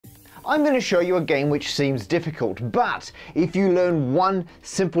I'm going to show you a game which seems difficult, but if you learn one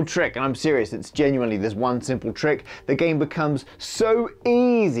simple trick, and I'm serious, it's genuinely this one simple trick, the game becomes so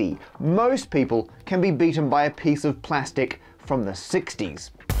easy. Most people can be beaten by a piece of plastic from the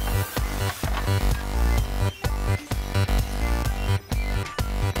 60s.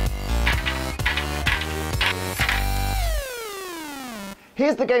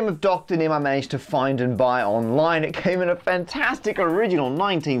 Here's the game of Dr NIM I managed to find and buy online. It came in a fantastic original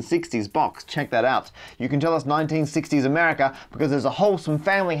 1960s box. Check that out. You can tell us 1960s America because there's a wholesome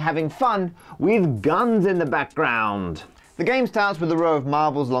family having fun with guns in the background. The game starts with a row of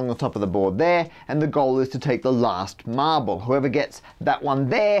marbles along the top of the board there, and the goal is to take the last marble. Whoever gets that one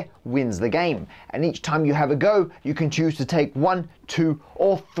there wins the game. And each time you have a go, you can choose to take 1, 2,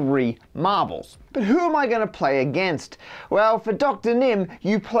 or 3 marbles. But who am I going to play against? Well, for Dr NIM,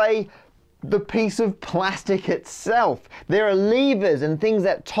 you play the piece of plastic itself. There are levers and things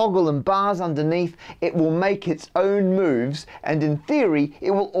that toggle and bars underneath. It will make its own moves, and in theory, it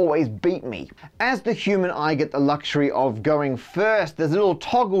will always beat me. As the human, I get the luxury of going first. There's a little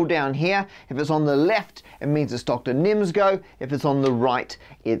toggle down here. If it's on the left, it means it's Dr NIM's go. If it's on the right,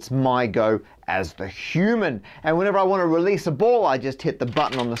 it's my go as the human. And whenever I want to release a ball, I just hit the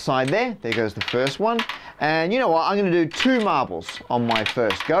button on the side there. There goes the first one. And you know what? I'm going to do 2 marbles on my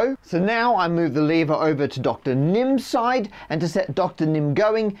first go. So now I move the lever over to Dr NIM's side, and to set Dr NIM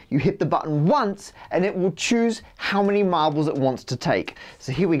going, you hit the button once and it will choose how many marbles it wants to take.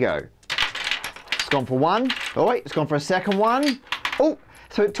 So here we go. It's gone for 1. Oh wait, it's gone for a second one. Oh!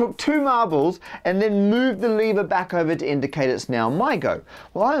 So it took 2 marbles and then moved the lever back over to indicate it's now my go.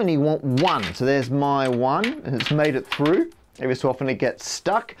 Well, I only want 1, so there's my 1, and it's made it through. Every so often it gets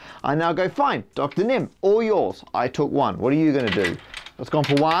stuck. I now go, fine, Dr NIM, all yours. I took 1. What are you going to do? It's gone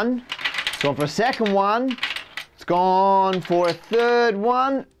for 1. It's gone for a second one. It's gone for a third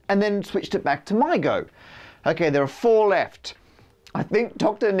one, and then switched it back to my go. Okay, there are 4 left. I think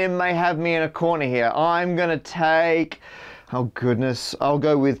Dr NIM may have me in a corner here. I'm going to take... oh goodness, I'll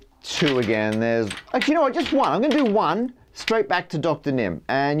go with 2 again. There's, actually, you know what, just 1. I'm going to do 1 straight back to Dr NIM.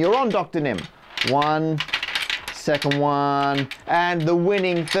 And you're on, Dr NIM. 1, second one, and the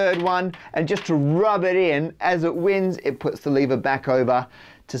winning third one. And just to rub it in, as it wins, it puts the lever back over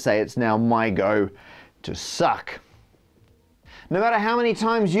to say it's now my go to suck. No matter how many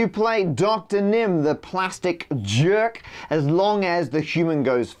times you play Dr NIM, the plastic jerk, as long as the human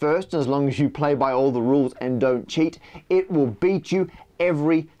goes first, as long as you play by all the rules and don't cheat, it will beat you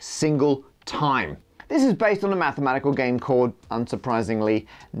every single time. This is based on a mathematical game called, unsurprisingly,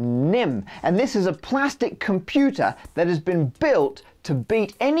 NIM. And this is a plastic computer that has been built to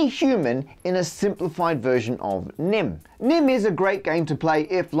beat any human in a simplified version of NIM. NIM is a great game to play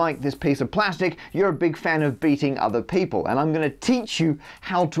if, like this piece of plastic, you're a big fan of beating other people. And I'm going to teach you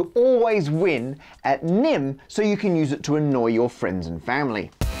how to always win at NIM so you can use it to annoy your friends and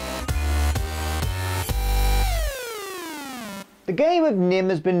family. The game of NIM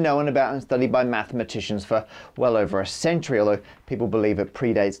has been known about and studied by mathematicians for well over a century, although people believe it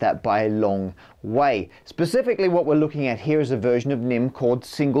predates that by a long way. Specifically, what we're looking at here is a version of NIM called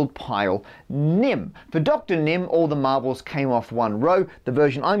single pile NIM. For Dr NIM, all the marbles came off one row. The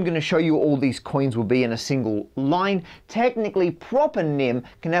version I'm going to show you, all these coins will be in a single line. Technically, proper NIM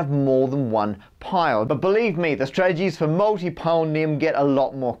can have more than one pile. But believe me, the strategies for multi-pile NIM get a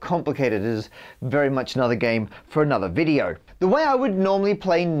lot more complicated. It is very much another game for another video. The way I would normally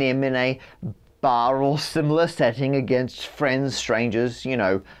play NIM in a bar or similar setting against friends, strangers, you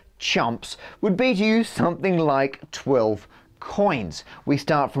know, chumps, would be to use something like 12 coins. We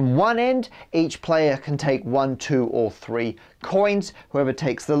start from one end. Each player can take 1, 2, or 3 coins. Whoever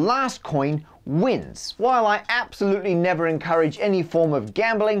takes the last coin wins. While I absolutely never encourage any form of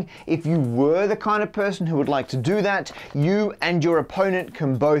gambling, if you were the kind of person who would like to do that, you and your opponent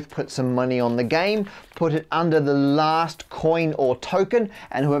can both put some money on the game, put it under the last coin or token,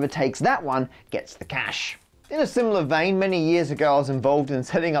 and whoever takes that one gets the cash. In a similar vein, many years ago I was involved in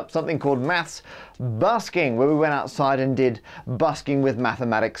setting up something called Maths Busking, where we went outside and did busking with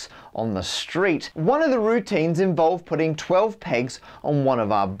mathematics on the street. One of the routines involved putting 12 pegs on one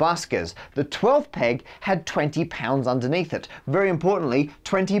of our buskers. The 12th peg had 20 pounds underneath it. Very importantly,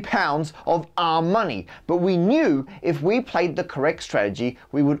 20 pounds of our money. But we knew if we played the correct strategy,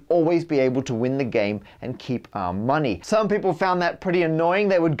 we would always be able to win the game and keep our money. Some people found that pretty annoying.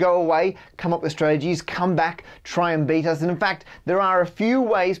 They would go away, come up with strategies, come back, try and beat us. And in fact, there are a few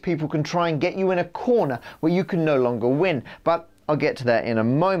ways people can try and get you in a corner where you can no longer win. But I'll get to that in a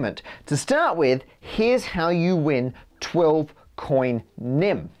moment. To start with, here's how you win 12 coin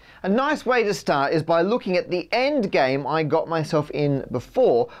NIM. A nice way to start is by looking at the end game I got myself in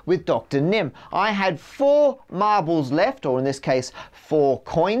before with Dr. NIM. I had 4 marbles left, or in this case 4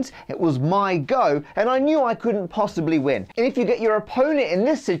 coins. It was my go, and I knew I couldn't possibly win. And if you get your opponent in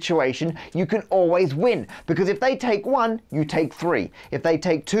this situation, you can always win, because if they take 1, you take 3. If they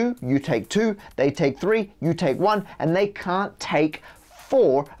take 2, you take 2. They take 3, you take 1, and they can't take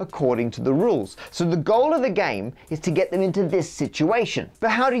 4 according to the rules. So the goal of the game is to get them into this situation.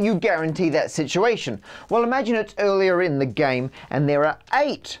 But how do you guarantee that situation? Well, imagine it's earlier in the game and there are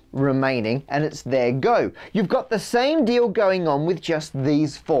 8 remaining and it's their go. You've got the same deal going on with just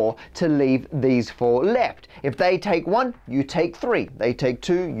these 4 to leave these 4 left. If they take 1, you take 3. They take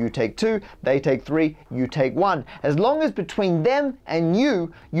 2, you take 2. They take 3, you take 1. As long as between them and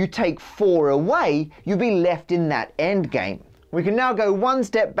you take 4 away, you'll be left in that end game. We can now go one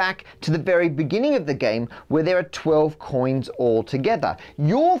step back to the very beginning of the game where there are 12 coins all together.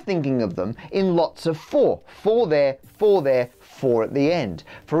 You're thinking of them in lots of 4. 4 there, 4 there, 4 at the end.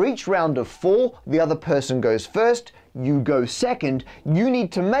 For each round of 4, the other person goes first, you go second. You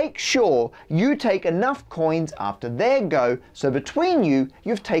need to make sure you take enough coins after their go, so between you,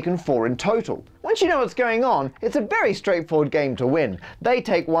 you've taken 4 in total. Once you know what's going on, it's a very straightforward game to win. They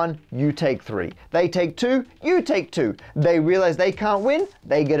take 1, you take 3. They take 2, you take 2. They realize they can't win,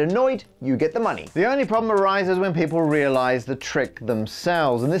 they get annoyed, you get the money. The only problem arises when people realize the trick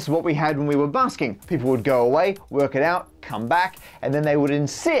themselves, and this is what we had when we were busking. People would go away, work it out, come back, and then they would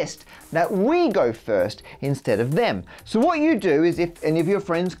insist that we go first instead of them. So what you do is, if any of your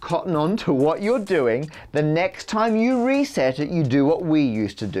friends cotton on to what you're doing, the next time you reset it, you do what we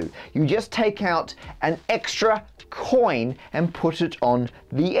used to do. You just take out an extra coin and put it on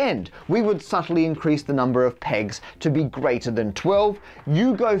the end. We would subtly increase the number of pegs to be greater than 12.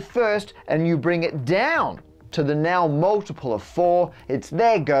 You go first and you bring it down to the now multiple of 4. It's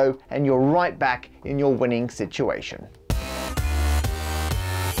their go and you're right back in your winning situation.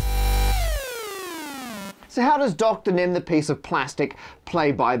 So how does Dr. NIM, the piece of plastic,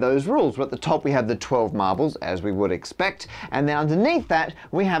 play by those rules? Well, at the top we have the 12 marbles, as we would expect, and then underneath that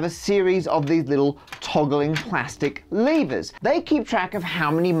we have a series of these little toggling plastic levers. They keep track of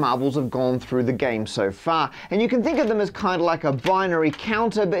how many marbles have gone through the game so far, and you can think of them as kind of like a binary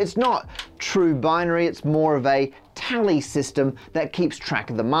counter, but it's not true binary, it's more of a tally system that keeps track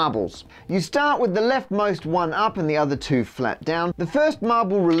of the marbles. You start with the leftmost one up and the other 2 flat down. The first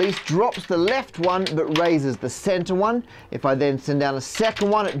marble released drops the left one but raises the center one. If I then send down a second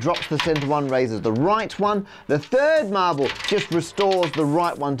one, it drops the center one, raises the right one. The third marble just restores the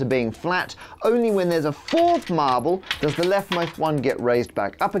right one to being flat. Only when there's a 4th marble does the leftmost one get raised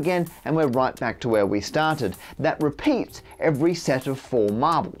back up again, and we're right back to where we started. That repeats every set of 4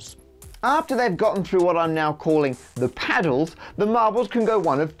 marbles. After they've gotten through what I'm now calling the paddles, the marbles can go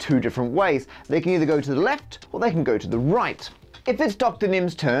one of 2 different ways. They can either go to the left or they can go to the right. If it's Dr.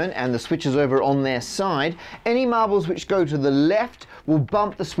 NIM's turn and the switch is over on their side, any marbles which go to the left will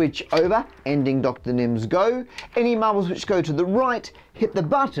bump the switch over, ending Dr. NIM's go. Any marbles which go to the right hit the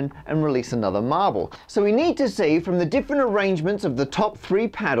button and release another marble. So we need to see from the different arrangements of the top 3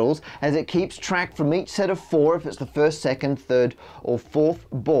 paddles, as it keeps track from each set of 4 if it's the first, second, third or 4th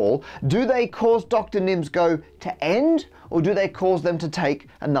ball, do they cause Dr. NIM's go to end, or do they cause them to take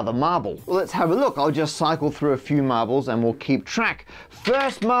another marble? Well, let's have a look. I'll just cycle through a few marbles and we'll keep track.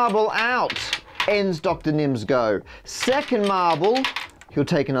 First marble out ends Dr. NIM's go. Second marble, he'll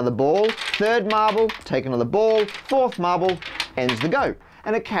take another ball. Third marble, take another ball. 4th marble, ends the go.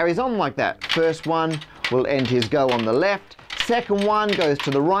 And it carries on like that. First one will end his go on the left. Second one goes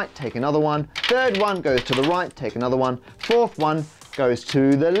to the right, take another one. Third one goes to the right, take another one. 4th one goes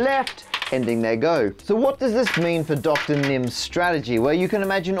to the left, ending their go. So what does this mean for Dr. NIM's strategy? Well, you can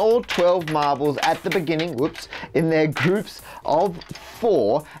imagine all 12 marbles at the beginning, in their groups of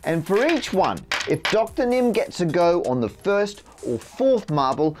 4, and for each one, if Dr. NIM gets a go on the 1st or 4th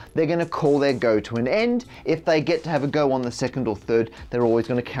marble, they're going to call their go to an end. If they get to have a go on the 2nd or 3rd, they're always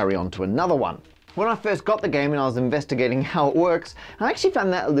going to carry on to another one. When I first got the game and I was investigating how it works, I actually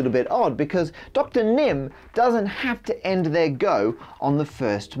found that a little bit odd, because Dr. NIM doesn't have to end their go on the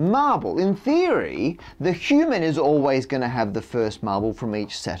 1st marble. In theory, the human is always going to have the 1st marble from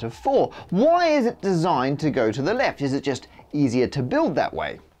each set of 4. Why is it designed to go to the left? Is it just easier to build that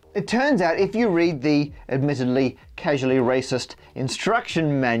way? It turns out if you read the, admittedly, casually racist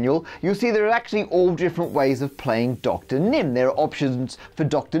instruction manual, you'll see there are actually all different ways of playing Dr. NIM. There are options for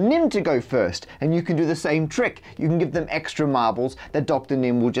Dr. NIM to go first, and you can do the same trick. You can give them extra marbles that Dr.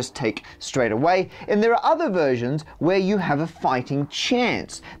 NIM will just take straight away. And there are other versions where you have a fighting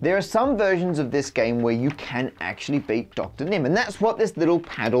chance. There are some versions of this game where you can actually beat Dr. NIM, and that's what this little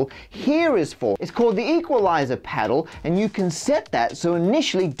paddle here is for. It's called the equalizer paddle, and you can set that so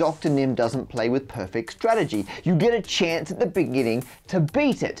initially Dr. NIM doesn't play with perfect strategy. You get a chance at the beginning to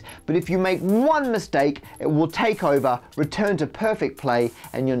beat it, but if you make one mistake, it will take over, return to perfect play,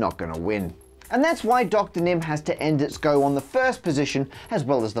 and you're not going to win. And that's why Dr. NIM has to end its go on the first position as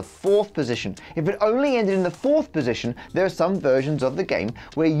well as the fourth position. If it only ended in the fourth position, there are some versions of the game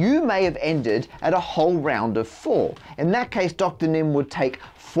where you may have ended at a whole round of 4. In that case, Dr. NIM would take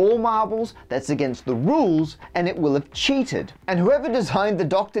 4 marbles, that's against the rules, and it will have cheated. And whoever designed the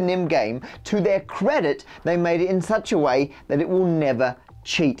Dr. NIM game, to their credit, they made it in such a way that it will never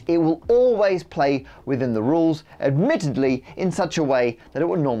cheat. It will always play within the rules, admittedly in such a way that it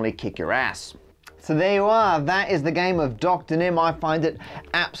will normally kick your ass. So there you are, that is the game of Dr. NIM. I find it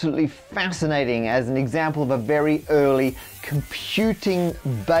absolutely fascinating as an example of a very early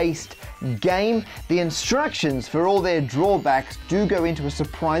computing-based game. The instructions, for all their drawbacks, do go into a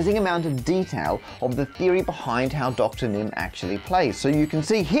surprising amount of detail of the theory behind how Dr. NIM actually plays. So you can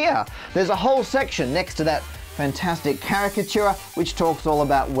see here, there's a whole section next to that fantastic caricature which talks all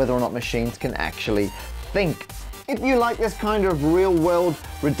about whether or not machines can actually think. If you like this kind of real-world,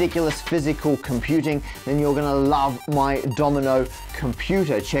 ridiculous physical computing, then you're going to love my Domino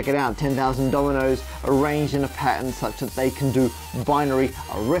computer. Check it out, 10,000 dominoes arranged in a pattern such that they can do binary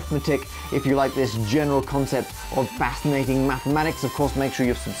arithmetic. If you like this general concept of fascinating mathematics, of course, make sure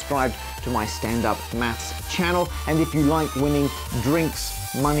you've subscribed to my stand-up maths channel. And if you like winning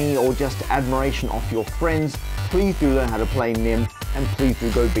drinks, money, or just admiration off your friends, please do learn how to play NIM, and please do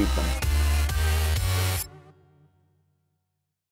go beat them.